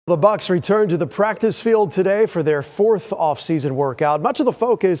The Bucs return to the practice field today for their fourth offseason workout. Much of the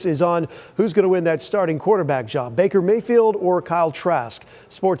focus is on who's going to win that starting quarterback job, Baker Mayfield or Kyle Trask.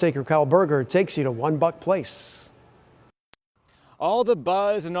 Sports anchor Kyle Berger takes you to One Buc Place. All the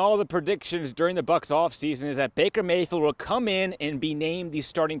buzz and all the predictions during the Bucs offseason is that Baker Mayfield will come in and be named the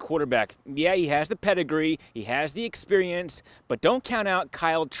starting quarterback. Yeah, he has the pedigree, he has the experience, but don't count out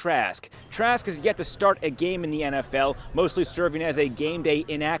Kyle Trask. Trask has yet to start a game in the NFL, mostly serving as a game day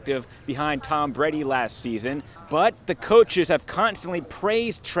inactive behind Tom Brady last season. But the coaches have constantly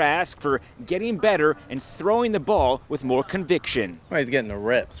praised Trask for getting better and throwing the ball with more conviction. Well, he's getting the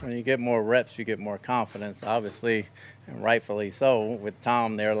reps. When you get more reps, you get more confidence, obviously, and rightfully so. With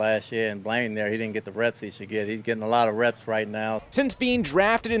Tom there last year and Blaine there, he didn't get the reps he should get. He's getting a lot of reps right now. Since being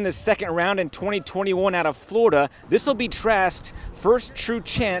drafted in the second round in 2021 out of Florida, this will be Trask's first true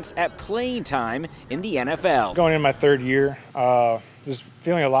chance at playing time in the NFL. Going in my third year, just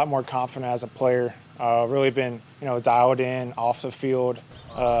feeling a lot more confident as a player. Really been, dialed in off the field.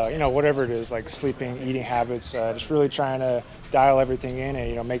 Whatever it is, like sleeping, eating habits, just really trying to dial everything in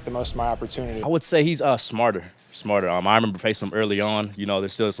and, make the most of my opportunity. I would say he's smarter. I remember facing him early on.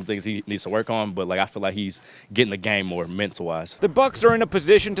 There's still some things he needs to work on, but I feel like he's getting the game more mental-wise. The Bucs are in a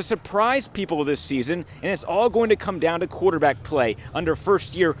position to surprise people this season, and it's all going to come down to quarterback play under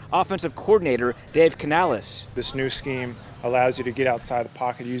first-year offensive coordinator Dave Canales. This new scheme allows you to get outside the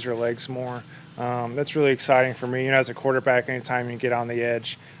pocket, use your legs more. That's really exciting for me. As a quarterback, anytime you get on the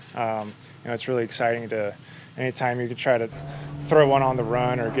edge, it's really exciting to anytime you can try to throw one on the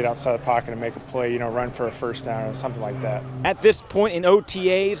run or get outside the pocket and make a play, run for a first down or something like that. At this point in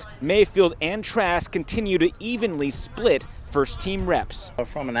OTAs, Mayfield and Trask continue to evenly split first-team reps.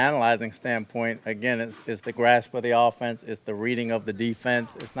 From an analyzing standpoint, again, it's the grasp of the offense, it's the reading of the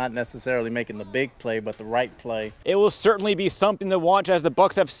defense. It's not necessarily making the big play, but the right play. It will certainly be something to watch as the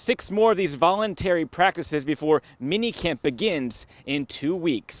Bucs have 6 more of these voluntary practices before minicamp begins in 2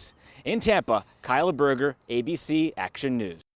 weeks. In Tampa, Kyle Berger, ABC Action News.